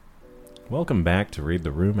Welcome back to Read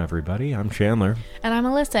the Room, everybody. I'm Chandler. And I'm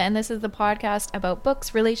Alyssa, and this is the podcast about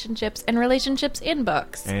books, relationships, and relationships in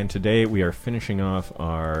books. And today we are finishing off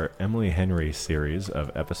our Emily Henry series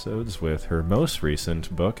of episodes with her most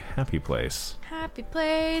recent book, Happy Place. Happy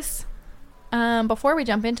Place. Before we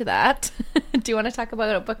jump into that, do you want to talk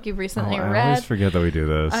about a book you've recently read? I always forget that we do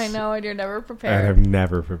this. I know, and you're never prepared. I'm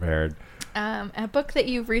never prepared. A book that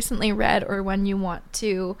you've recently read or one you want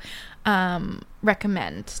to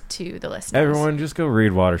recommend to the listeners. Everyone, just go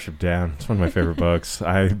read Watership Down. It's one of my favorite books.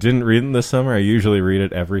 I didn't read it this summer. I usually read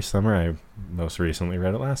it every summer. I most recently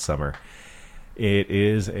read it last summer. It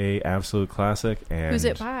is a absolute classic. And who's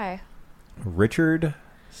it by? Richard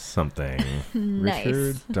something. Nice.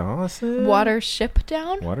 Richard Dawson? Watership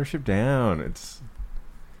Down? Watership Down. It's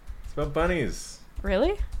about bunnies.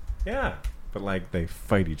 Really? Yeah. But like they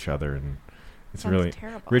fight each other and it's Sounds really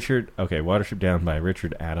terrible. Watership Down by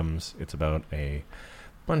Richard Adams. It's about a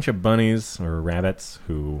bunch of bunnies or rabbits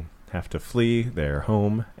who have to flee their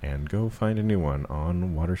home and go find a new one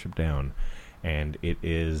on Watership Down. And it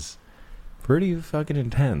is pretty fucking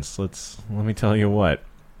intense. Let me tell you what.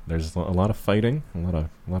 There's a lot of fighting, a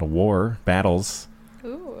lot of war, battles,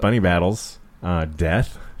 Ooh. bunny battles,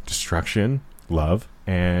 death, destruction, love,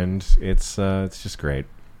 and it's just great.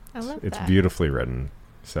 I love It's that. beautifully written.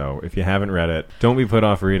 So if you haven't read it, don't be put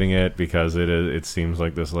off reading it because it seems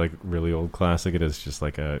like this like really old classic. It is just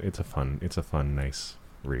like it's a fun, nice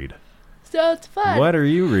read. So it's fun. What are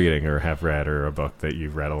you reading or have read, or a book that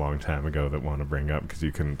you've read a long time ago that want to bring up because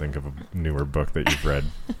you couldn't think of a newer book that you've read?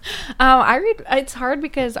 It's hard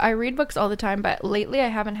because I read books all the time, but lately I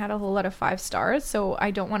haven't had a whole lot of 5 stars, so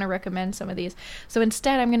I don't want to recommend some of these. So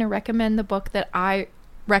instead, I'm going to recommend the book that I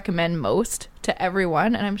recommend most to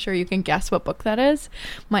everyone, and I'm sure you can guess what book that is.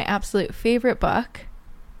 My absolute favorite book.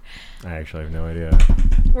 I actually have no idea.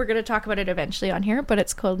 We're going to talk about it eventually on here, but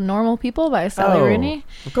it's called Normal People by Sally Rooney.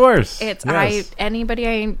 Of course. It's yes.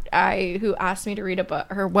 Anybody who asked me to read a book,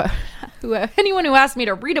 or anyone who asked me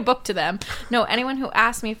to read a book to them. No, anyone who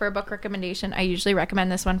asked me for a book recommendation, I usually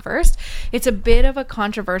recommend this one first. It's a bit of a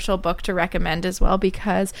controversial book to recommend as well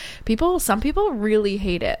because some people really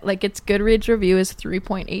hate it. Like its Goodreads review is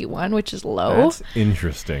 3.81, which is low. That's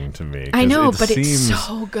interesting to me. I know, it but it's seems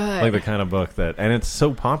so good. like the kind of book that, and it's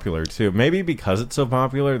so popular too. Maybe because it's so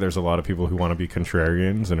popular, there's a lot of people who want to be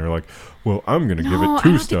contrarians and are like, well, I'm going to give it 2 stars. I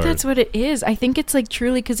don't think that's what it is. I think it's like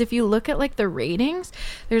truly, because if you look at like the ratings,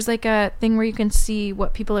 there's like a thing where you can see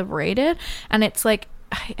what people have rated, and it's like,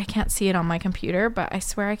 I can't see it on my computer, but I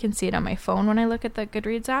swear I can see it on my phone when I look at the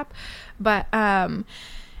Goodreads app. But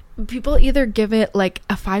people either give it like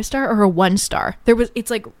a 5 star or a 1 star.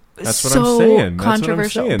 It's like That's what so I'm saying.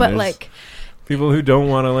 controversial. But but there's like people who don't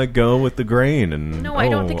want to like go with the grain, and no, I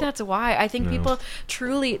don't think that's why. I think people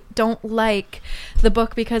truly don't like the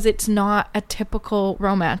book because it's not a typical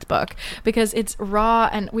romance book, because it's raw,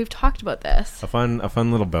 and we've talked about this. A fun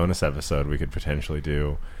little bonus episode we could potentially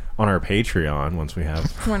do on our Patreon once we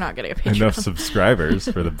have We're not getting a Patreon. enough subscribers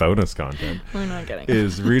for the bonus content. We're not getting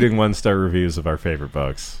is reading 1-star reviews of our favorite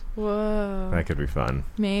books. Whoa. That could be fun.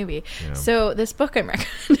 Maybe. Yeah. So this book I'm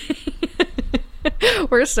recommending.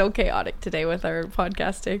 We're so chaotic today with our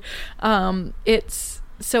podcasting.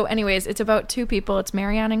 It's about 2 people. It's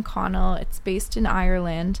Marianne and Connell. It's based in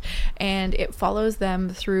Ireland, and it follows them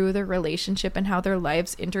through their relationship and how their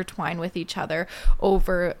lives intertwine with each other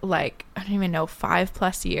over, like, I don't even know,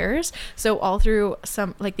 5+ years. So all through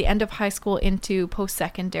some, like, the end of high school into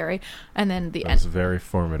post-secondary, and then the end. Those very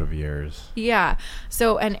formative years. Yeah.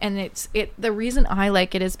 So, and the reason I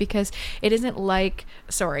like it is because it isn't like,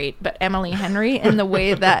 but Emily Henry in the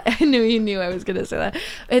way that, I knew you knew I was going to say that,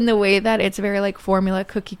 in the way that it's very like formula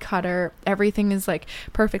cookie cutter. Everything is like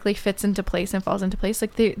perfectly fits into place and falls into place.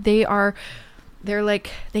 Like they're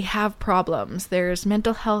like, they have problems. There's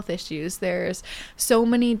mental health issues. There's so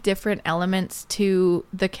many different elements to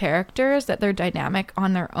the characters that they're dynamic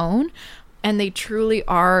on their own. And they truly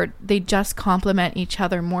are, they just complement each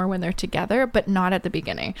other more when they're together, but not at the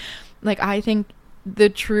beginning. Like, I think the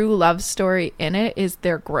true love story in it is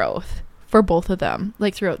their growth for both of them,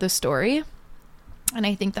 like throughout the story. And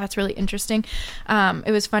I think that's really interesting.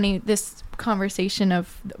 It was funny, this conversation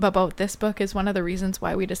about this book is one of the reasons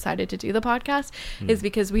why we decided to do the podcast, is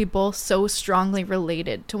because we both so strongly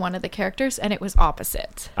related to one of the characters, and it was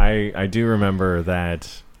opposite. I do remember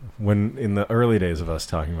that when in the early days of us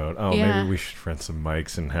talking about, maybe we should rent some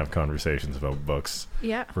mics and have conversations about books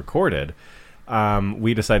recorded.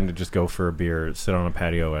 We decided to just go for a beer, sit on a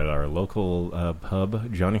patio at our local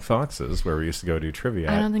pub, Johnny Fox's, where we used to go do trivia.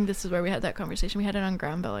 I don't think this is where we had that conversation. We had it on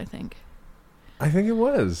Granville, I think. I think it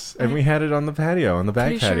was. And we had it on the patio, on the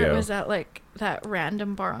back patio. Sure it was at like that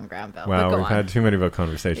random bar on Granville. Wow, we've had too many of a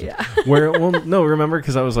conversation. Yeah. No, remember,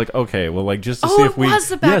 because I was like, okay, well, like, just to see if we... it was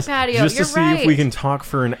the back patio. Just You're to see if we can talk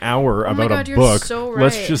for an hour about a book. So right.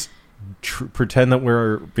 Let's just pretend that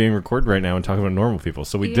we're being recorded right now and talk about normal people.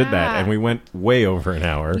 So we did that, and we went way over an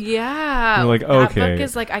hour. Yeah. We're like, okay. That book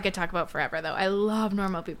is like, I could talk about forever, though. I love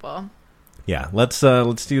normal people. Yeah, let's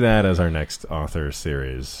do that as our next author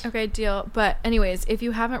series. Okay, deal. But anyways, if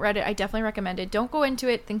you haven't read it, I definitely recommend it. Don't go into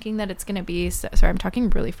it thinking that it's going to be... Sorry, I'm talking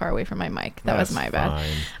really far away from my mic. That was my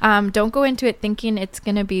bad. Don't go into it thinking it's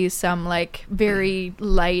going to be some like very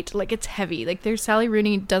light, like it's heavy. Like Sally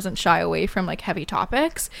Rooney doesn't shy away from like heavy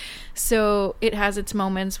topics. So it has its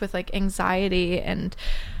moments with like anxiety and...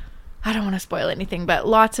 I don't want to spoil anything, but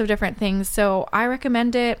lots of different things. So I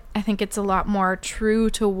recommend it. I think it's a lot more true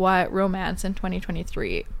to what romance in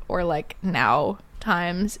 2023 or like now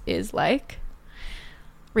times is like.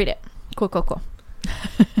 Read it. Cool.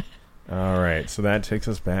 All right. So that takes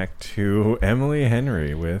us back to Emily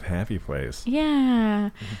Henry with Happy Place. Yeah.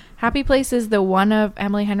 Happy Place is the one of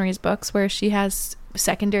Emily Henry's books where she has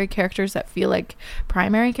secondary characters that feel like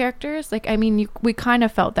primary characters. Like, I mean, we kind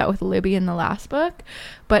of felt that with Libby in the last book,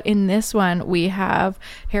 but in this one we have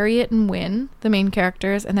Harriet and Wynne, the main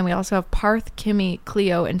characters, and then we also have Parth, Kimmy,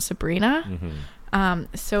 Cleo, and Sabrina.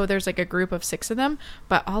 So there's like a group of 6 of them,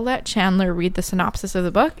 but I'll let Chandler read the synopsis of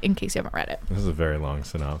the book in case you haven't read it. This is a very long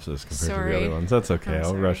synopsis compared to the other ones. That's okay.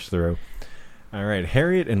 I'll rush through. All right.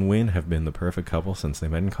 Harriet and Wynne have been the perfect couple since they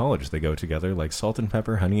met in college. They go together like salt and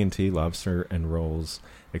pepper, honey and tea, lobster and rolls,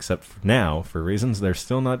 except now, for reasons they're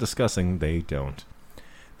still not discussing, they don't.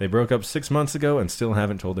 They broke up 6 months ago and still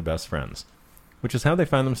haven't told their best friends, which is how they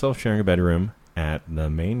find themselves sharing a bedroom at the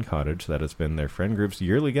Maine cottage that has been their friend group's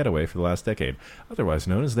yearly getaway for the last decade, otherwise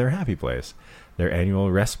known as their happy place, their annual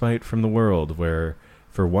respite from the world where...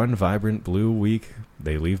 For one vibrant blue week,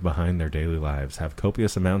 they leave behind their daily lives, have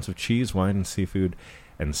copious amounts of cheese, wine, and seafood,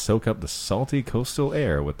 and soak up the salty coastal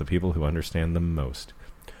air with the people who understand them most.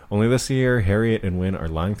 Only this year, Harriet and Wynne are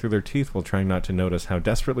lying through their teeth while trying not to notice how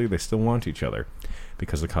desperately they still want each other,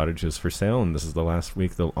 because the cottage is for sale, and this is the last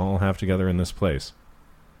week they'll all have together in this place.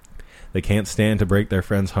 They can't stand to break their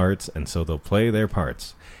friends' hearts, and so they'll play their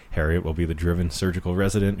parts. Harriet will be the driven surgical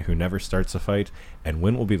resident who never starts a fight, and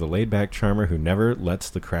Wynne will be the laid-back charmer who never lets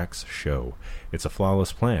the cracks show. It's a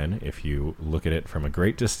flawless plan if you look at it from a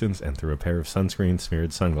great distance and through a pair of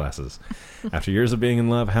sunscreen-smeared sunglasses. After years of being in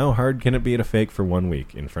love, how hard can it be to fake for 1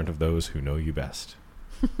 week in front of those who know you best?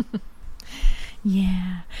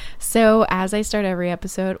 Yeah. So as I start every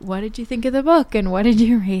episode, what did you think of the book and what did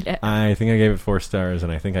you rate it? I think I gave it 4 stars,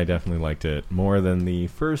 and I think I definitely liked it more than the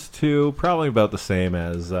first 2. Probably about the same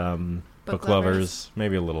as Book Lovers,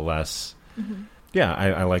 maybe a little less. Mm-hmm. Yeah,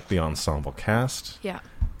 I like the ensemble cast. Yeah.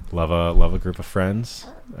 Love a group of friends.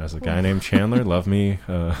 As a guy named Chandler, love me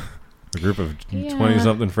a group of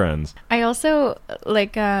 20-something friends. I also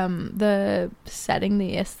like the setting,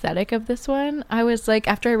 the aesthetic of this one. I was like,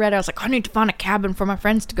 after I read it, I was like, I need to find a cabin for my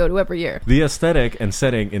friends to go to every year. The aesthetic and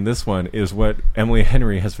setting in this one is what Emily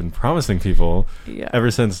Henry has been promising people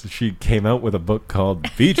ever since she came out with a book called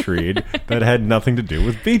Beach Read that had nothing to do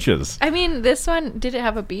with beaches. I mean, this one, did it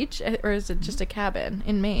have a beach or is it just a cabin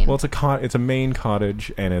in Maine? Well, it's a Maine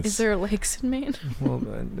cottage, and it's... Is there lakes in Maine? Well,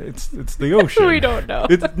 it's the ocean. We don't know.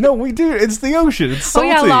 No, we do. It's the ocean. It's salty.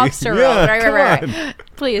 Oh, yeah, lobster roll. Right.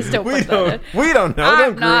 Please don't put that in. We don't know.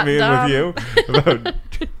 Don't group me in with you about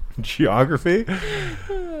geography.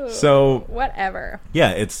 So whatever. Yeah,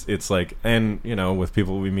 it's like, and you know, with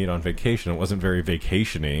people we meet on vacation, it wasn't very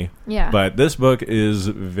vacation-y. Yeah. But this book is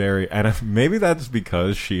very, and maybe that's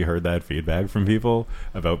because she heard that feedback from people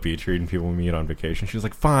about beach read and people we meet on vacation. She was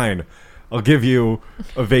like, fine, I'll give you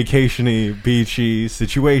a vacation-y, beachy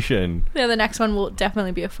situation. Yeah, the next one will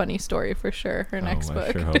definitely be a funny story for sure. Her next book.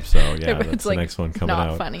 I sure hope so. Yeah, that's the like next one coming out.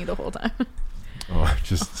 Not funny the whole time. Oh,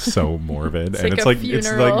 just so morbid. And it's like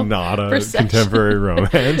not a contemporary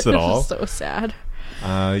romance at all. So sad.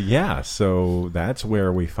 Yeah, so that's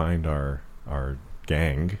where we find our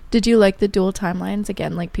gang. Did you like the dual timelines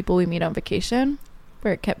again, like people we meet on vacation,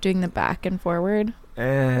 where it kept doing the back and forward? Not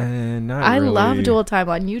really. I love dual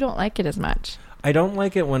timeline. You don't like it as much. I don't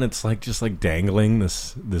like it when it's like just like dangling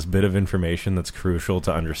this bit of information that's crucial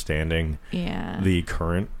to understanding the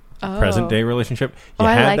current present day relationship.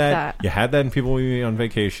 I like that. You had that in People We Meet on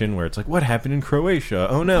Vacation, where it's like, what happened in Croatia?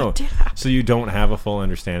 Oh no! So you don't have a full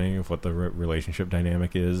understanding of what the relationship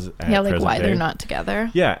dynamic is. At like why they're not together.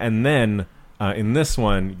 Yeah, and then In this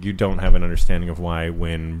one, you don't have an understanding of why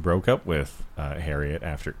Wynn broke up with Harriet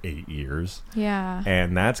after 8 years. Yeah.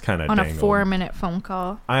 And that's kind of on a 4-minute phone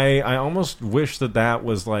call. I almost wish that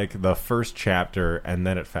was like the first chapter and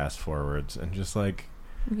then it fast forwards and just like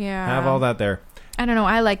have all that there. I don't know.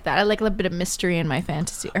 I like that. I like a little bit of mystery in my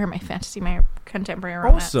my contemporary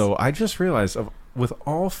romance. Also, I just realized with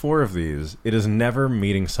all 4 of these, it is never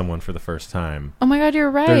meeting someone for the first time. Oh my God,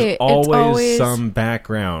 you're right. There's always some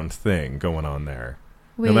background thing going on there.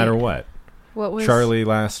 Wait, no matter what. What was Charlie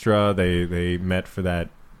Lastra, they met for that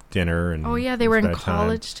dinner. And they were in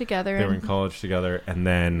college together. They were in college together. And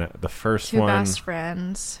then the first 2 one... best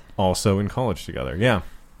friends. Also in college together, yeah.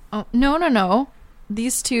 Oh, no.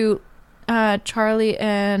 These 2, Charlie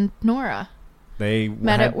and Nora, they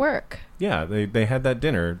met at work. Yeah, they had that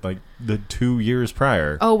dinner like the 2 years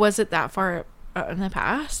prior. Oh, was it that far in the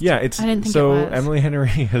past? Yeah, I didn't think so. it was. Emily Henry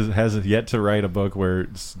has yet to write a book where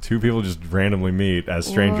 2 people just randomly meet as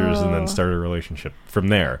strangers and then start a relationship from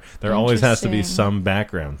there. There always has to be some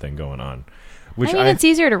background thing going on. Which it's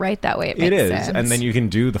easier to write that way. It makes sense. And then you can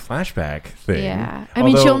do the flashback thing. Yeah, I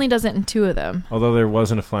mean, she only does it in 2 of them. Although there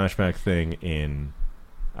wasn't a flashback thing in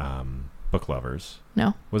Book Lovers.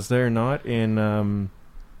 No, was there not in?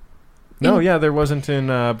 No, there wasn't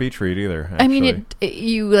in Beach Read either. Actually. I mean,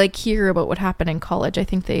 you like hear about what happened in college. I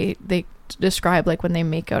think they describe like when they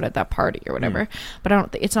make out at that party or whatever. But I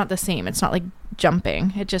don't. It's not the same. It's not like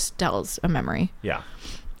jumping. It just tells a memory. Yeah.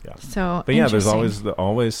 So, but yeah, there's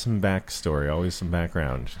always some backstory, always some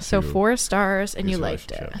background. So 4 stars, and you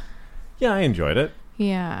liked it. Yeah, I enjoyed it.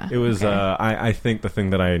 Yeah, it was. Okay. I think the thing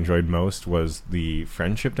that I enjoyed most was the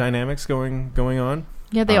friendship dynamics going on.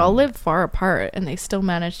 Yeah, they all live far apart, and they still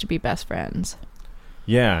manage to be best friends.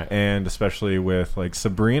 Yeah, and especially with like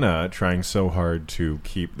Sabrina trying so hard to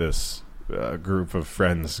keep this group of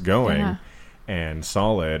friends going and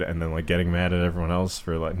solid, and then like getting mad at everyone else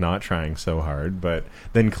for like not trying so hard. But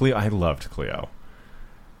then Cleo, I loved Cleo,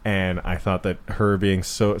 and I thought that her being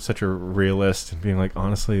such a realist and being like,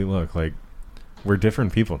 honestly, look, like we're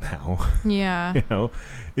different people now. Yeah,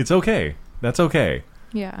 it's okay. That's okay.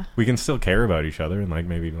 Yeah, we can still care about each other and like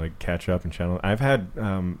maybe like catch up and chat. I've had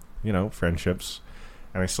friendships,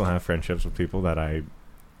 and I still have friendships with people that I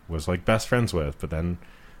was like best friends with, but then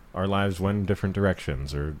our lives went in different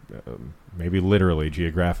directions, or maybe literally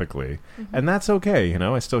geographically, and that's okay.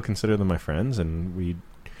 I still consider them my friends, and we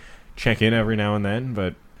check in every now and then.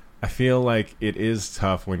 But I feel like it is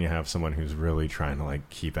tough when you have someone who's really trying to like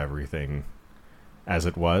keep everything as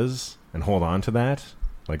it was and hold on to that,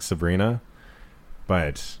 like Sabrina.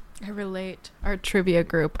 But I relate. Our trivia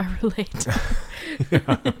group, I relate.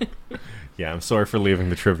 Yeah, I'm sorry for leaving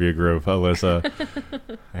the trivia group, Alyssa.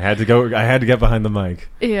 I had to get behind the mic.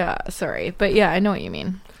 Yeah, sorry. But yeah, I know what you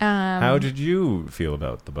mean. How did you feel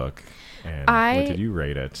about the book? And what did you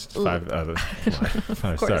rate it? 5 Of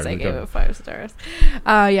course, stars. I gave it 5 stars.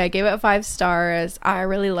 I gave it 5 stars. I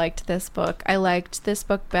really liked this book. I liked this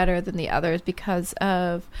book better than the others because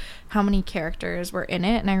of how many characters were in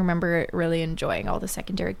it, and I remember really enjoying all the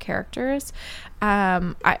secondary characters.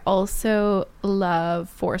 I also love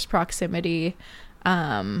forced proximity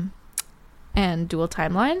and dual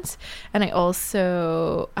timelines, and I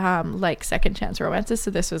also like second chance romances,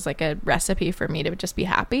 so this was like a recipe for me to just be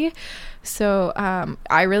happy. So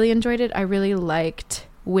I really enjoyed it. I really liked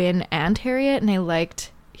Wynn and Harriet, and I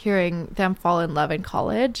liked hearing them fall in love in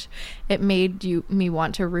college. It made me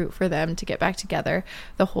want to root for them to get back together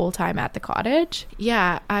the whole time at the cottage.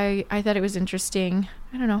 Yeah, I thought it was interesting.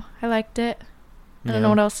 I don't know, I liked it. I don't know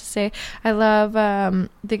what else to say. I love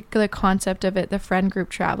the concept of it, the friend group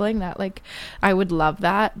traveling. That like, I would love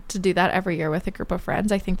that, to do that every year with a group of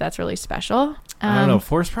friends. I think that's really special. I don't know.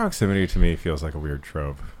 Forced proximity to me feels like a weird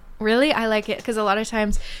trope. Really? I like it because a lot of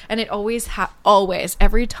times, and it always,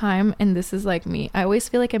 every time, and this is like me, I always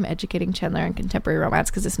feel like I'm educating Chandler in contemporary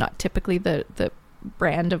romance because it's not typically the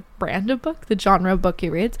brand of book, the genre of book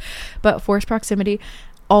he reads. But forced proximity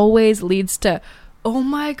always leads to, oh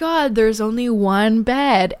my God, there's only one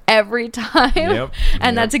bed every time. Yep.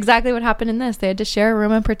 And that's exactly what happened in this. They had to share a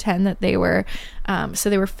room and pretend that they were,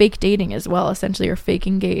 so they were fake dating as well, essentially, or fake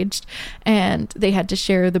engaged. And they had to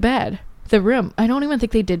share the bed, the room. I don't even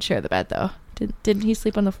think they did share the bed, though. Didn't he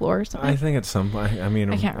sleep on the floor or something? I think at some point,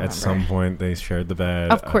 at some point they shared the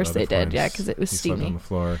bed. Of course they did, yeah, because it was steamy. Slept on the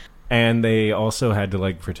floor. And they also had to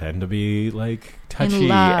like pretend to be like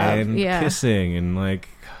touchy and kissing and like,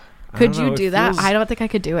 could you do that? I don't think I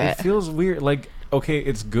could do it. It feels weird. Like, okay,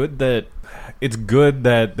 it's good that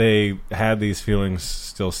they had these feelings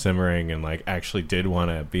still simmering and like actually did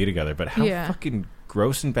want to be together. But how fucking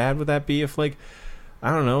gross and bad would that be if like,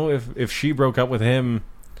 I don't know, if she broke up with him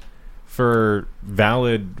for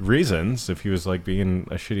valid reasons, if he was like being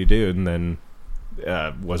a shitty dude, and then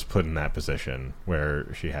was put in that position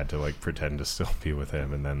where she had to like pretend to still be with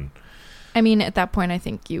him, and then I mean, at that point, I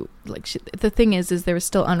think the thing is there was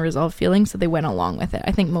still unresolved feelings, so they went along with it.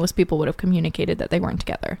 I think most people would have communicated that they weren't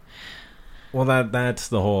together. Well, that's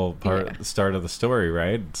the whole part, the start of the story,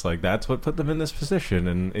 right? It's like that's what put them in this position,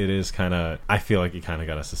 and it is kind of, I feel like you kind of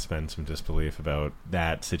got to suspend some disbelief about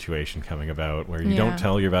that situation coming about, where you don't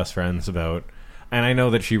tell your best friends about, and I know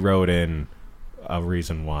that she wrote in a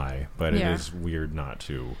reason why, but it is weird not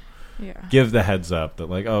to give the heads up that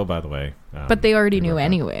like, oh, by the way. But they already knew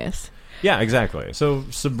anyways. Yeah, exactly. So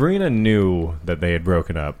Sabrina knew that they had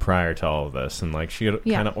broken up prior to all of this, and like she had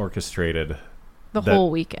kind of orchestrated the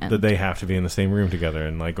whole weekend that they have to be in the same room together,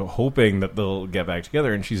 and like hoping that they'll get back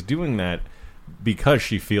together, and she's doing that because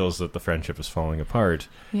she feels that the friendship is falling apart.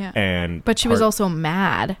 But she was also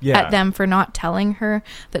mad at them for not telling her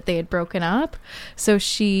that they had broken up, so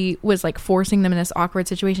she was like forcing them in this awkward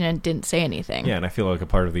situation and didn't say anything. And I feel like a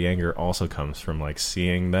part of the anger also comes from like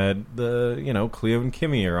seeing that Cleo and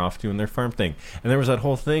Kimmy are off doing their farm thing, and there was that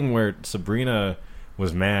whole thing where Sabrina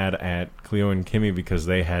was mad at Cleo and Kimmy because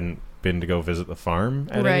they hadn't been to go visit the farm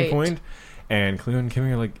at any point, and Cleo and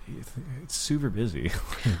Kimmy are like, it's super busy.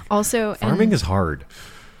 Also, farming is hard.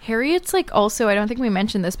 Harriet's like, also, I don't think we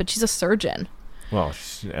mentioned this, but she's a surgeon. Well,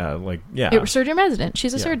 surgeon resident.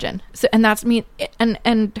 She's a surgeon. So, and that's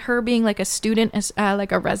and her being like a student, as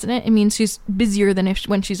like a resident, it means she's busier than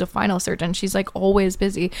when she's a final surgeon. She's like always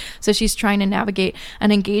busy. So she's trying to navigate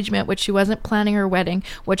an engagement, which she wasn't planning her wedding,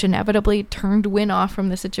 which inevitably turned Wynn off from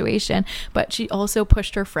the situation. But she also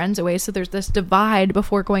pushed her friends away. So there's this divide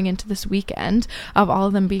before going into this weekend of all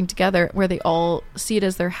of them being together, where they all see it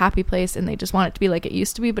as their happy place and they just want it to be like it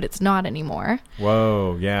used to be, but it's not anymore.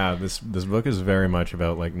 Whoa, yeah. This book is very much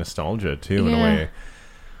about like nostalgia too, in a way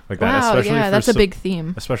like that. Wow, especially that's a big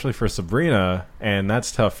theme, especially for Sabrina, and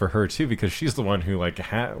that's tough for her too, because she's the one who like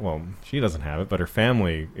she doesn't have it, but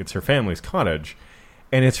it's her family's cottage,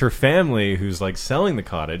 and it's her family who's like selling the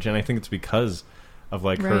cottage, and I think it's because of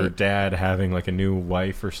like her dad having like a new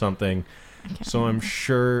wife or something. So I'm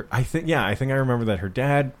sure I think I remember that her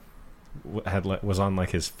dad was on like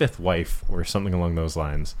his fifth wife or something along those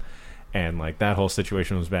lines. And like that whole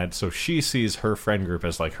situation was bad, so she sees her friend group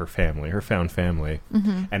as like her family, her found family,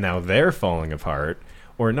 and now they're falling apart,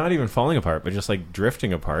 or not even falling apart, but just like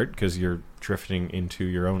drifting apart because you're drifting into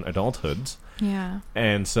your own adulthoods.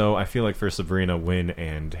 And so I feel like for Sabrina, Wynn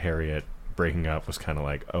and Harriet breaking up was kind of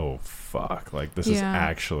like, oh fuck, like this is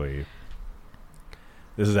actually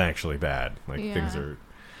bad. Like things are.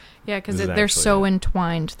 Yeah, because they're so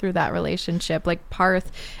entwined through that relationship. Like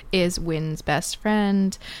Parth is Wynn's best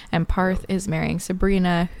friend, and Parth is marrying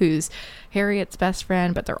Sabrina, who's Harriet's best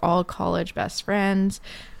friend, but they're all college best friends.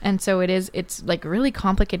 And so it's like really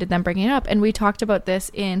complicated them bringing it up. And we talked about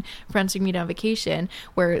this in Friends We Meet on Vacation,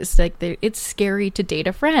 where it's like it's scary to date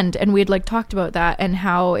a friend. And we'd like talked about that and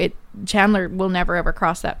how Chandler will never ever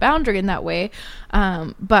cross that boundary in that way.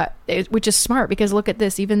 Which is smart, because look at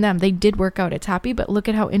this, even them, they did work out. It's happy, but look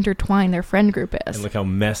at how intertwined their friend group is. And look how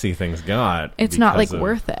messy things got. It's not like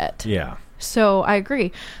worth it. Yeah. So I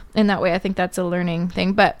agree. In that way, I think that's a learning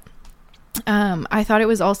thing. But I thought it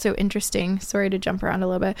was also interesting, sorry to jump around a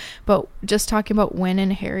little bit, but just talking about Wynn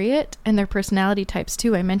and Harriet and their personality types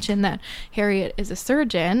too. I mentioned that Harriet is a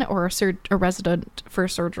surgeon, or a resident for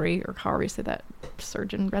surgery, or however you say that,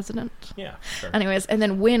 surgeon resident. Yeah, sure. Anyways, and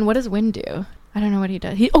then Wynn, what does Wynn do? I don't know what he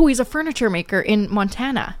does. He's a furniture maker in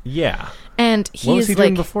Montana. Yeah. And what was he like,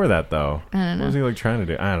 doing before that, though? I don't know. What was he like trying to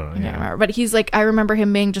do? I don't know. I can't remember. But he's like, I remember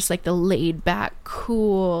him being just like the laid back,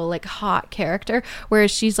 cool, like hot character,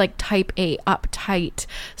 whereas she's like type A, uptight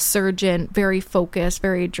surgeon, very focused,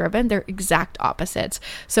 very driven. They're exact opposites.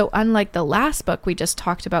 So unlike the last book we just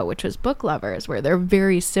talked about, which was Book Lovers, where they're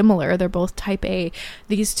very similar, they're both type A,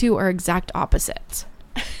 these two are exact opposites.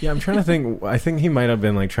 Yeah, I'm trying to think. I think he might have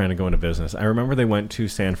been like trying to go into business. I remember they went to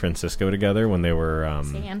San Francisco together when they were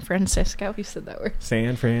San Francisco. You said that word.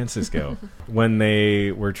 San Francisco. When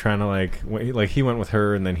they were trying to like he went with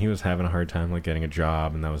her, and then he was having a hard time like getting a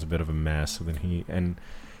job, and that was a bit of a mess. So then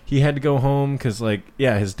he had to go home because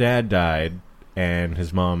his dad died and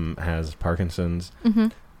his mom has Parkinson's.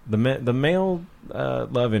 The male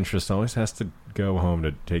love interest always has to go home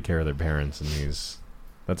to take care of their parents, and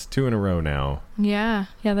that's 2 in a row now. Yeah,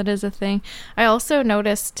 that is a thing. I also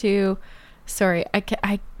noticed too. Sorry,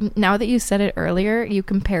 I now that you said it earlier, you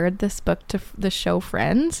compared this book to the show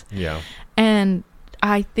Friends. Yeah, and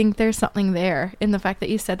I think there's something there in the fact that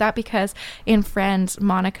you said that, because in Friends,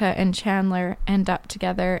 Monica and Chandler end up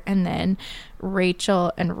together, and then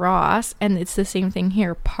Rachel and Ross, and it's the same thing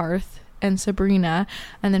here. Parth and Sabrina,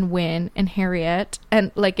 and then Wynn and Harriet,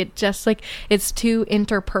 and like it just like it's too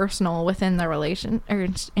interpersonal within the relation or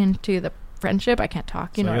into the friendship. I can't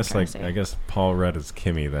talk. You know, I guess Paul Rudd is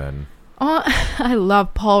Kimmy then. Oh, I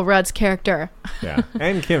love Paul Rudd's character. Yeah,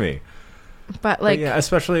 and Kimmy. But like, yeah,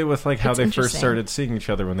 especially with like how they first interesting. started seeing each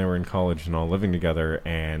other when they were in college and all living together,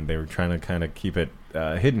 and they were trying to kind of keep it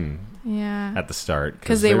hidden. Yeah. At the start,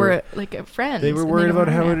 because they were like friends. They were worried about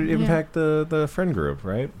how it would impact the friend group,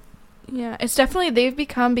 right? Yeah, it's definitely they've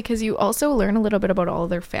become, because you also learn a little bit about all of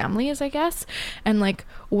their families, I guess, and like,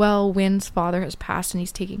 well, Wynn's father has passed and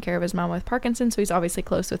he's taking care of his mom with Parkinson's, so he's obviously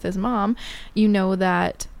close with his mom. You know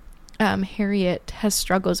that Harriet has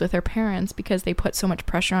struggles with her parents because they put so much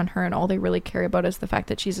pressure on her, and all they really care about is the fact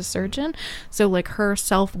that she's a surgeon. So like her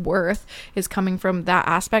self-worth is coming from that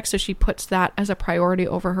aspect, so she puts that as a priority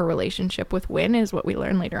over her relationship with Wynn, is what we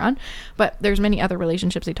learn later on. But there's many other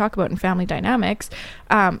relationships they talk about in family dynamics,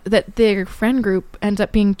 that their friend group ends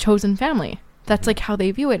up being chosen family. That's like how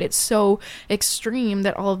they view it. It's so extreme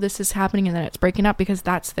that all of this is happening and then it's breaking up because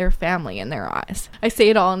that's their family in their eyes. I say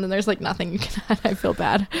it all and then there's like nothing you can add. I feel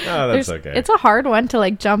bad. Oh, that's okay. It's a hard one to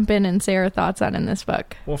like jump in and say our thoughts on in this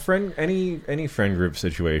book. Well, any friend group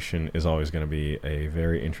situation is always going to be a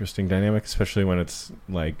very interesting dynamic, especially when it's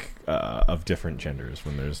like of different genders.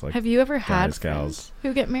 When there's like, have you ever had friends gals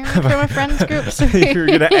who get married from a friends group? You're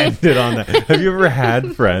going to end it on that. Have you ever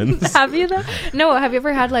had friends? Have you though? No. Have you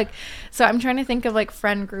ever had like? So I'm trying to think of like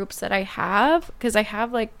friend groups that I have, because I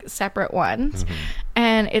have like separate ones,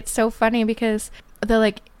 and it's so funny because the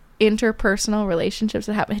like interpersonal relationships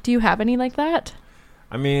that happen. Do you have any like that?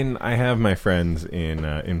 I mean, I have my friends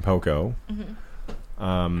in Poco,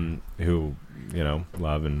 who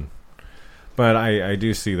love but I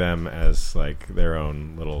do see them as like their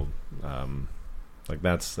own little like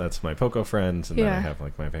that's my Poco friends, and then I have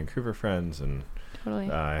like my Vancouver friends, and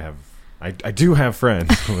totally. I do have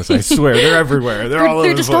friends. I swear, they're everywhere. They're all over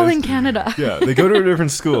the place. They're just all in Canada. Yeah, they go to a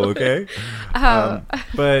different school, okay?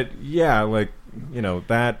 But yeah, like,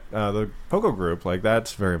 that, the Poco group, like,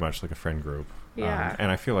 that's very much like a friend group. Yeah.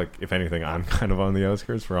 And I feel like, if anything, I'm kind of on the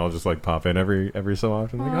outskirts where I'll just, like, pop in every so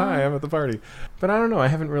often. Like, hi, I'm at the party. But I don't know. I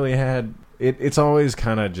haven't really had... It's always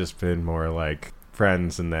kind of just been more like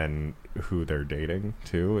friends and then who they're dating,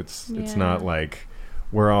 too. It's not like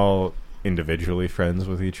we're all... individually friends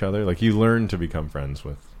with each other. Like, you learn to become friends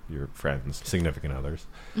with your friends, significant others.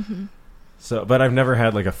 So, but I've never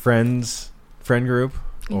had like a friend group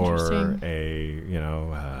or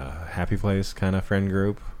a happy place kind of friend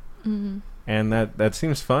group. And that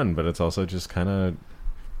seems fun, but it's also just kind of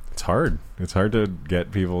it's hard to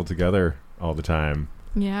get people together all the time.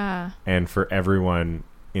 Yeah. And for everyone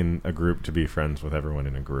in a group to be friends with everyone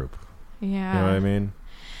in a group. Yeah. You know what I mean?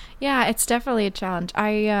 Yeah, it's definitely a challenge.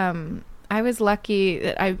 I was lucky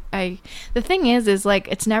that I the thing is like,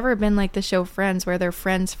 it's never been like the show Friends where they're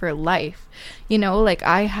friends for life. Like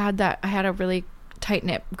I had a really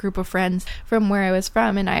tight-knit group of friends from where I was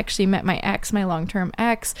from, and I actually met my long-term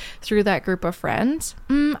ex through that group of friends.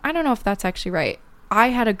 I don't know if that's actually right. I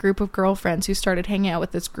had a group of girlfriends who started hanging out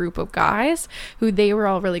with this group of guys who they were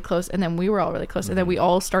all really close, and then we were all really close, and then we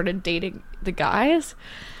all started dating the guys.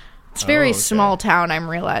 It's very small town, I'm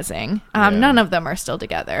realizing. None of them are still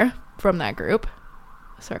together from that group.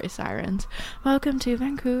 Sorry, sirens. Welcome to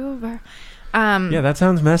Vancouver. Yeah, that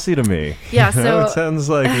sounds messy to me. Yeah, so... it sounds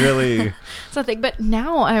like really... something. But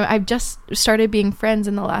now I've just started being friends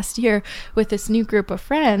in the last year with this new group of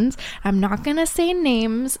friends. I'm not going to say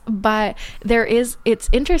names, but it's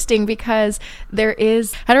interesting because there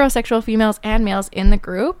is heterosexual females and males in the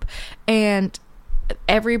group, and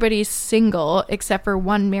everybody's single except for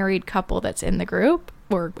one married couple that's in the group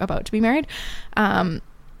or about to be married.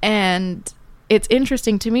 And it's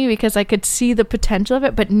interesting to me because I could see the potential of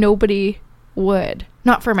it, but nobody would.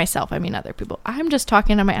 Not for myself, I mean other people. I'm just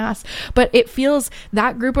talking to my ass. But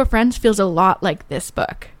that group of friends feels a lot like this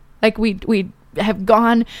book. Like we have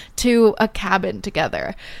gone to a cabin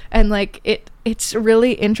together, and like it's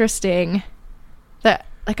really interesting that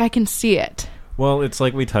like I can see it. Well, it's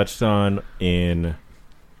like we touched on in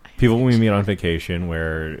People We Meet on Vacation,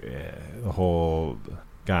 where the whole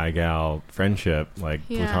guy-gal friendship, like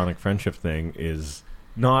platonic friendship thing, is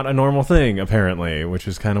not a normal thing, apparently, which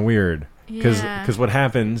is kind of weird. Because what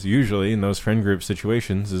happens usually in those friend group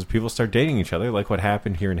situations is people start dating each other, like what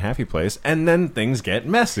happened here in Happy Place, and then things get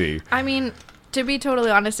messy. I mean... to be totally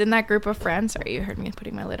honest, in that group of friends, sorry, you heard me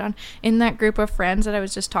putting my lid on. In that group of friends that I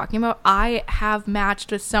was just talking about, I have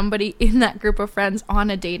matched with somebody in that group of friends on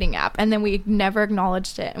a dating app, and then we never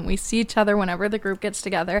acknowledged it, and we see each other whenever the group gets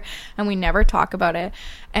together, and we never talk about it.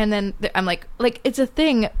 And then I'm like it's a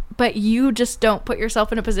thing, but you just don't put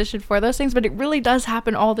yourself in a position for those things. But it really does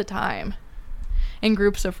happen all the time in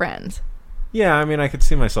groups of friends. Yeah, I mean, I could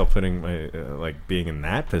see myself putting my like being in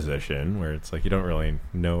that position where it's like you don't really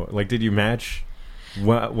know. Like, did you match?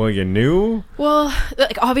 Well, you knew. Well,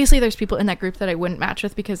 like obviously, there's people in that group that I wouldn't match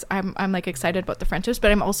with because I'm like excited about the friendships,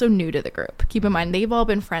 but I'm also new to the group. Keep in mind, they've all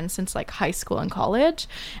been friends since like high school and college,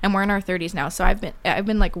 and we're in our 30s now. So I've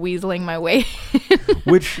been like weaseling my way.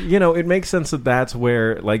 Which, you know, it makes sense that that's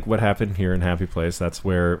where, like what happened here in Happy Place, that's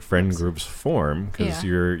where friend groups form because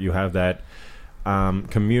you have that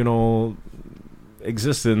communal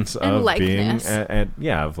existence and of likeness.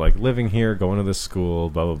 being of like living here, going to this school,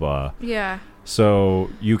 blah blah blah. Yeah.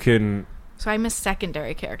 So you can. So I'm a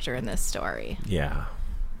secondary character in this story. Yeah.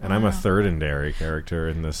 And I'm a third-andary character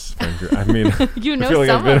in this friend group. I mean, you know, like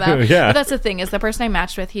some of them. Yeah. But that's the thing, is the person I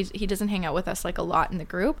matched with, he doesn't hang out with us like a lot in the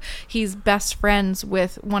group. He's best friends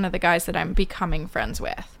with one of the guys that I'm becoming friends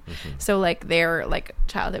with. Mm-hmm. So like they're like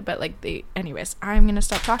childhood, but like anyways, I'm going to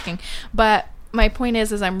stop talking. But my point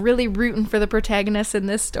is I'm really rooting for the protagonist in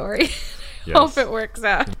this story. Yes. Hope it works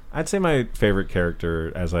out. I'd say my favorite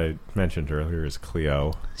character, as I mentioned earlier, is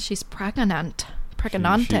Cleo. She's pregnant. She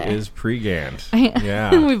is pregant.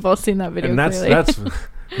 Yeah. We've both seen that video. And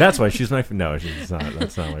that's why she's my... No, she's not.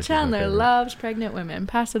 That's not why Chandler loves pregnant women.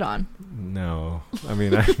 Pass it on. No. I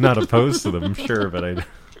mean, I'm not opposed to them, sure, but I...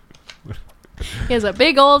 He has a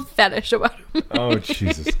big old fetish about him. Oh,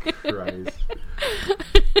 Jesus Christ.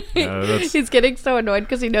 He's getting so annoyed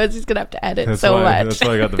because he knows he's going to have to edit so much. That's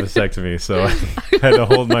why I got the vasectomy, so I had to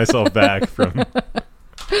hold myself back from...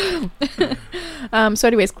 So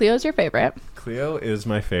anyways, Cleo's your favorite. Cleo is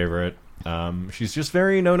my favorite. She's just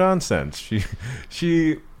very no nonsense.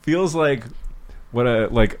 She feels like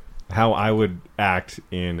how I would act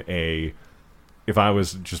if I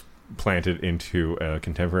was just planted into a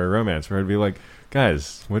contemporary romance, where I'd be like,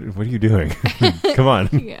 guys, what are you doing? Come on.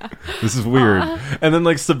 Yeah. This is weird. And then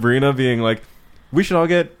like Sabrina being like, we should all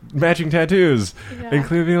get matching tattoos. Yeah. And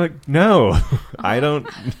Cleo being like, no, I don't.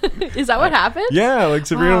 Is that what happened? Yeah, like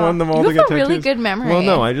Sabrina wanted them all to get tattoos. You have a really good memory. Well,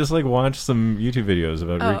 no, I just like watched some YouTube videos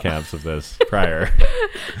about recaps of this prior.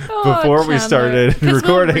 Before we started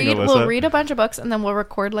recording. We'll read a bunch of books and then we'll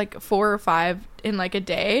record like 4 or 5 in like a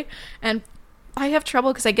day. And I have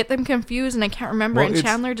trouble because I get them confused and I can't remember. Well, and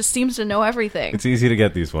Chandler just seems to know everything. It's easy to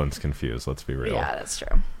get these ones confused. Let's be real. Yeah, that's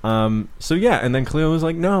true. So yeah, and then Cleo was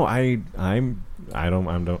like, "No, I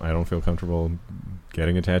don't feel comfortable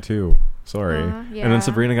getting a tattoo. Sorry." Yeah. And then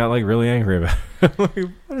Sabrina got like really angry about it. Like,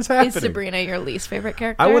 what is happening? Is Sabrina your least favorite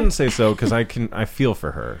character? I wouldn't say so because I feel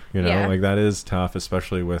for her. You know, like that is tough,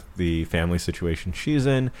 especially with the family situation she's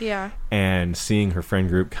in. Yeah. And seeing her friend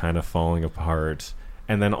group kind of falling apart.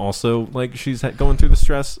 And then also, like, she's going through the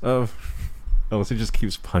stress of... Alyssa just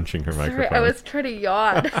keeps punching her microphone. I was trying to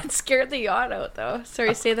yawn. It scared the yawn out, though.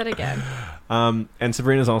 Sorry, say that again. And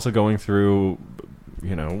Sabrina's also going through,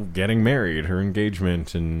 you know, getting married, her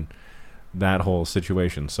engagement, and that whole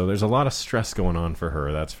situation. So there's a lot of stress going on for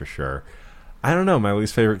her, that's for sure. I don't know, my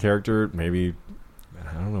least favorite character, maybe...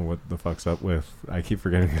 I don't know what the fuck's up with... I keep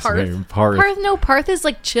forgetting his name. Parth. No, Parth is,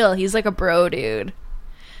 like, chill. He's, like, a bro dude.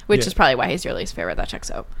 Which is probably why he's your least favorite. That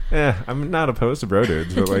checks out. Yeah, I'm not opposed to bro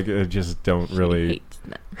dudes, but like I just don't really.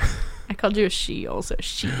 I called you a she also.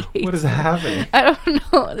 She hates What is happening? I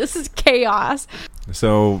don't know. This is chaos.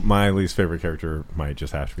 So my least favorite character might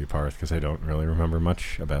just have to be Parth because I don't really remember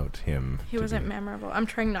much about him. He wasn't memorable. I'm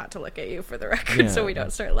trying not to look at you for the record so we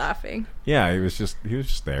don't start laughing. Yeah, he was just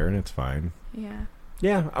there and it's fine. Yeah.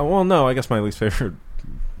 Yeah. Well, no, I guess my least favorite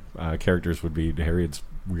characters would be Harriet's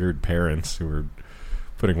weird parents who were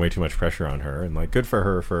putting way too much pressure on her, and like good for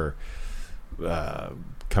her for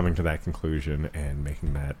coming to that conclusion and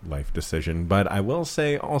making that life decision. But I will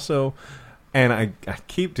say also, and I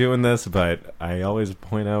keep doing this, but I always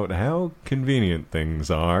point out how convenient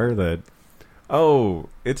things are, that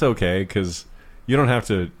it's okay because you don't have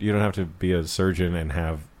to be a surgeon and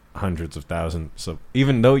have hundreds of thousands, so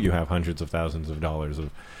even though you have hundreds of thousands of dollars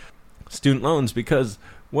of student loans, because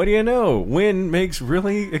what do you know? Wynn makes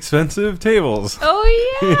really expensive tables.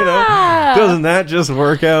 Oh, yeah. You know? Doesn't that just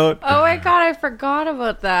work out? Oh, my God. I forgot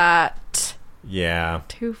about that. Yeah.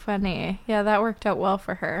 Too funny. Yeah, that worked out well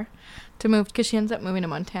for her to move, because she ends up moving to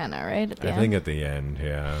Montana, right? I think at the end,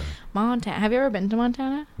 yeah. Montana. Have you ever been to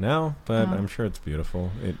Montana? No, but I'm sure it's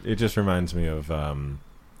beautiful. It just reminds me of...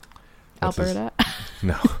 Alberta?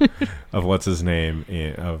 No, of what's his name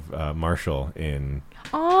of Marshall in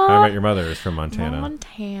How I Met Your Mother is from Montana.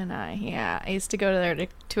 Montana, yeah. I used to go there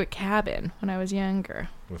to a cabin when I was younger.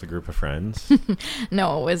 With a group of friends?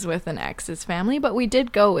 No, it was with an ex's family, but we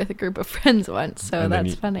did go with a group of friends once, so and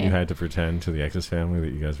that's funny. You had to pretend to the ex's family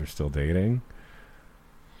that you guys were still dating?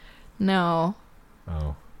 No.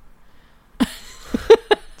 Oh.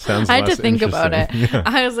 Sounds I had to think about it. Yeah.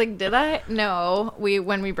 I was like, did I? No.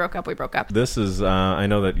 When we broke up, we broke up. This is, I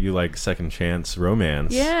know that you like second chance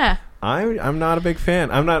romance. Yeah. I'm not a big fan.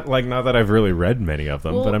 I'm not not that I've really read many of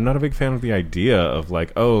them, but I'm not a big fan of the idea of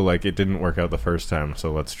like, oh, like it didn't work out the first time,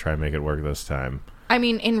 so let's try and make it work this time. I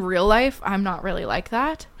mean, in real life, I'm not really like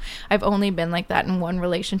that. I've only been like that in one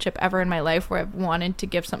relationship ever in my life where I've wanted to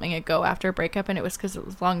give something a go after a breakup, and it was because it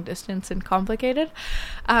was long distance and complicated.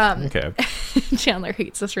 Okay. Chandler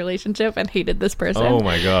hates this relationship and hated this person. Oh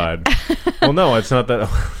my God. Well, no, it's not that.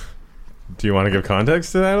 Do you want to give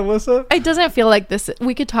context to that, Alyssa? It doesn't feel like this.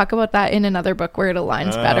 We could talk about that in another book where it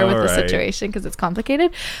aligns better with the situation because it's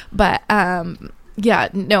complicated. But yeah,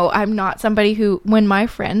 no, I'm not somebody who, when my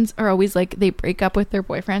friends are always like, they break up with their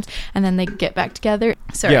boyfriends and then they get back together.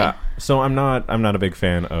 Sorry. Yeah. So I'm not a big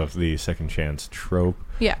fan of the second chance trope.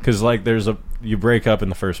 Yeah. Because like you break up in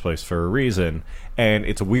the first place for a reason, and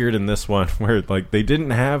it's weird in this one where like they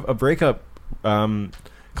didn't have a breakup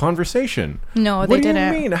conversation. No, they didn't.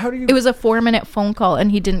 What do you mean? How do you? It was a 4-minute phone call, and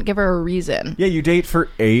he didn't give her a reason. Yeah, you date for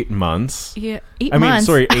 8 months. Yeah, 8 months.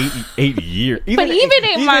 I mean, sorry, 8 years. But even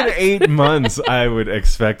 8 months. Even 8 months, I would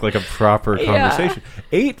expect like a proper conversation.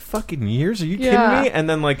 8 fucking years? Are you kidding me? And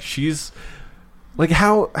then like she's like,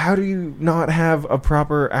 how do you not have a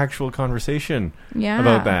proper actual conversation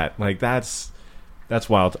about that? Like that's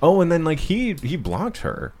wild. Oh, and then like he blocked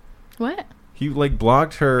her. What? He like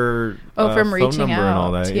blocked her from phone reaching number out. and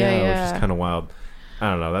all that. Yeah, which is kind of wild.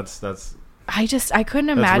 I don't know. That's. I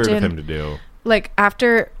couldn't imagine. That's weird of him to do. Like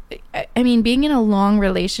after, I mean, being in a long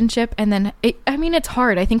relationship and then, it's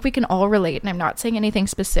hard. I think we can all relate, and I'm not saying anything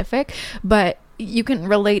specific, but you can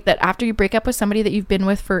relate that after you break up with somebody that you've been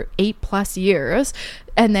with for 8+ years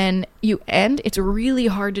and then you end, it's really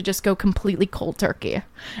hard to just go completely cold turkey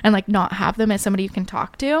and like not have them as somebody you can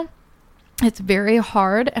talk to. It's very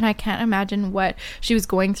hard, and I can't imagine what she was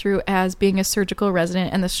going through as being a surgical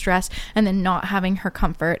resident and the stress and then not having her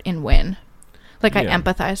comfort in Wynn. Like, I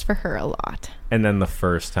empathize for her a lot. And then the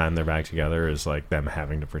first time they're back together is like them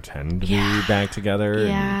having to pretend to be back together.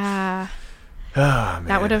 Yeah. Oh, man.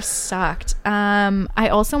 That would have sucked. I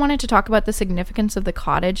also wanted to talk about the significance of the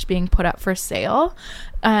cottage being put up for sale.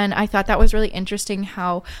 And I thought that was really interesting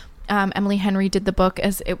how Emily Henry did the book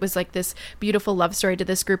as it was like this beautiful love story to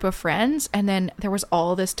this group of friends, and then there was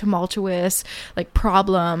all this tumultuous like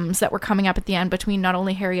problems that were coming up at the end between not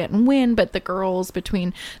only Harriet and Wynn, but the girls,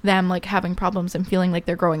 between them like having problems and feeling like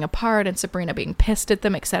they're growing apart, and Sabrina being pissed at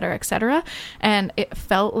them, etc., etc. And it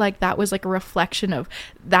felt like that was like a reflection of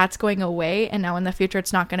that's going away, and now in the future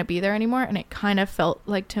it's not going to be there anymore. And it kind of felt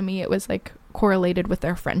like, to me, it was like correlated with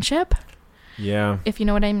their friendship, if you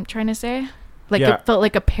know what I'm trying to say. Like, it felt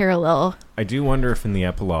like a parallel. I do wonder if in the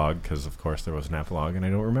epilogue, because of course there was an epilogue, and I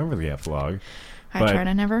don't remember the epilogue. I try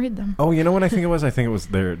to never read them. Oh, you know what I think it was? I think it was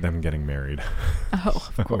them getting married. Oh,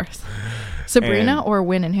 of course. Sabrina or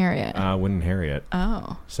Wynn and Harriet? Wynn and Harriet.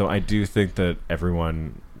 Oh. So I do think that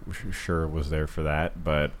everyone sure was there for that,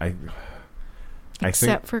 but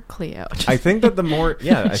Except for Cleo. I think that the more...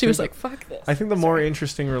 Yeah. She was like, fuck this. I think the more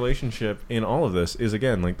interesting relationship in all of this is,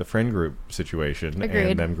 again, like the friend group situation.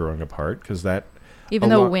 Agreed. And them growing apart, because that... Even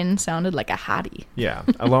though Wynn sounded like a hottie. Yeah.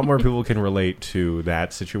 A lot more people can relate to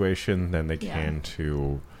that situation than they can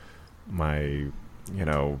to my,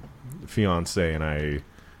 fiance and I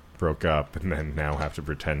broke up and then now have to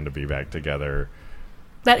pretend to be back together.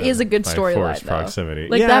 That is a good storyline, though. Proximity.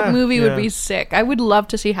 Like, that movie would be sick. I would love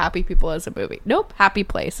to see Happy People as a movie. Nope, Happy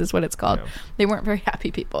Place is what it's called. Yeah. They weren't very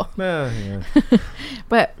happy people. Yeah.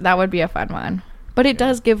 But that would be a fun one. But it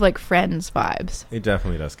does give, like, Friends vibes. It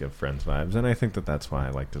definitely does give Friends vibes, and I think that's why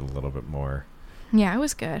I liked it a little bit more. Yeah, it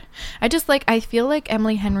was good. I feel like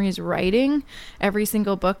Emily Henry's writing, every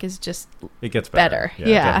single book is just... It gets better. Yeah,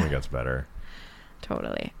 it definitely gets better.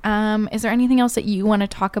 Totally. Is there anything else that you want to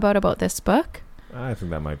talk about this book? I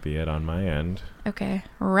think that might be it on my end. Okay.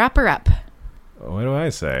 Wrap her up. What do I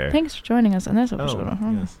say? Thanks for joining us on this episode.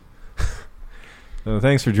 Yes. So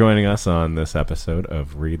thanks for joining us on this episode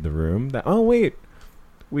of Read the Room. Wait.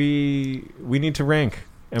 We need to rank,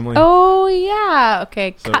 Emily. Oh, yeah.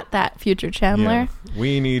 Okay, cut that, future Chandler. Yeah,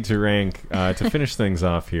 we need to rank. To finish things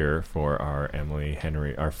off here for our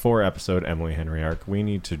 4-episode Emily Henry arc, we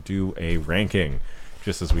need to do a ranking,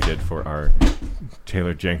 just as we did for our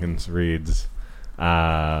Taylor Jenkins reads.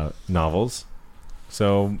 novels.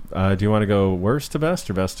 So, do you want to go worst to best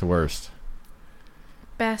or best to worst?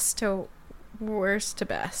 Best to worst to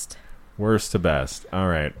best. Worst to best. All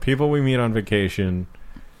right. People we meet on vacation,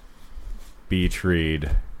 beach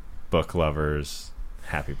read, book lovers,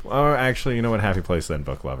 happy. Or actually, you know what? Happy place then,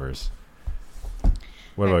 book lovers.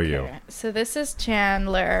 What about you? So this is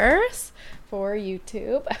Chandler's for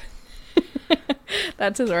YouTube.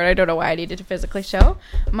 That's his word. I don't know why I needed to physically show.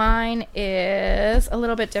 Mine is a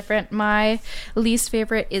little bit different. My least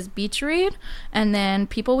favorite is beach read, and then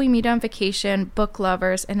people we meet on vacation, book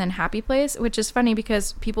lovers, and then happy place, which is funny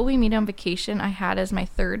because people we meet on vacation I had as my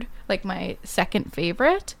my second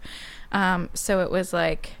favorite. So it was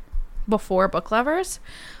like before book lovers,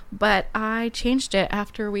 but I changed it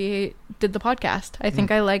after we did the podcast. I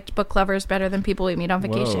think I liked book lovers better than people we meet on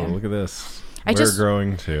vacation. Whoa, look at this. We're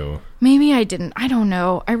growing too. Maybe I didn't. I don't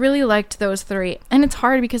know. I really liked those three. And it's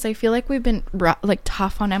hard because I feel like we've been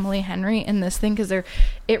tough on Emily Henry in this thing because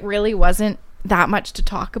it really wasn't that much to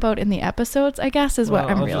talk about in the episodes, I guess, is what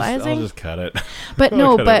I'm realizing. I'll just cut it. But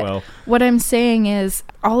no, what I'm saying is,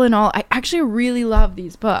 all in all, I actually really love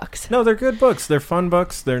these books. No, they're good books. They're fun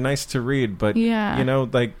books. They're nice to read. But, yeah.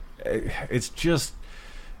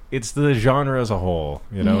 It's the genre as a whole.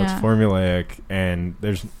 It's formulaic, and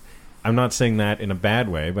I'm not saying that in a bad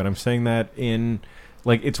way, but I'm saying that in,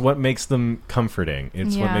 it's what makes them comforting.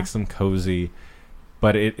 It's what makes them cozy,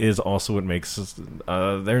 but it is also what makes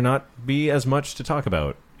there not be as much to talk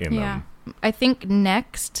about in them. I think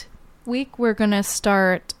next week we're going to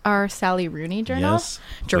start our Sally Rooney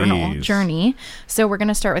journey. So we're going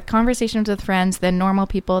to start with conversations with friends, then normal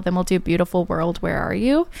people, then we'll do beautiful world. Where are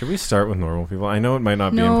you? Should we start with normal people? I know it might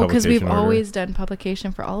not be in publication because we've order. always done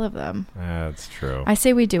publication for all of them. That's true. I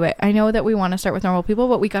say we do it. I know that we want to start with normal people,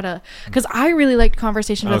 but we gotta, because I really liked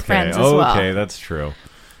conversations with friends as well. Okay, that's true.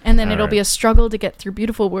 And then it'll be a struggle to get through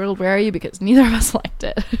beautiful world. Where are you? Because neither of us liked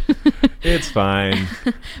it. It's fine.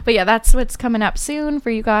 But yeah, that's what's coming up soon for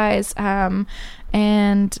you guys. And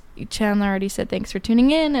Chandler already said thanks for tuning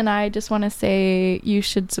in. And I just want to say you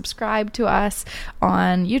should subscribe to us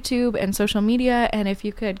on YouTube and social media. And if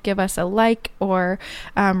you could give us a like or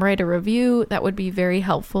write a review, that would be very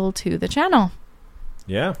helpful to the channel.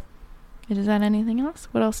 Yeah. Is that anything else?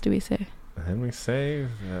 What else do we say? And we say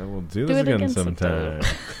we'll do this again sometime.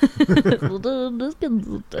 We'll do this again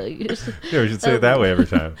sometime. Yeah, we should say it that way every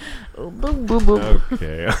time.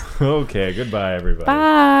 Okay. Okay. Goodbye, everybody.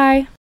 Bye.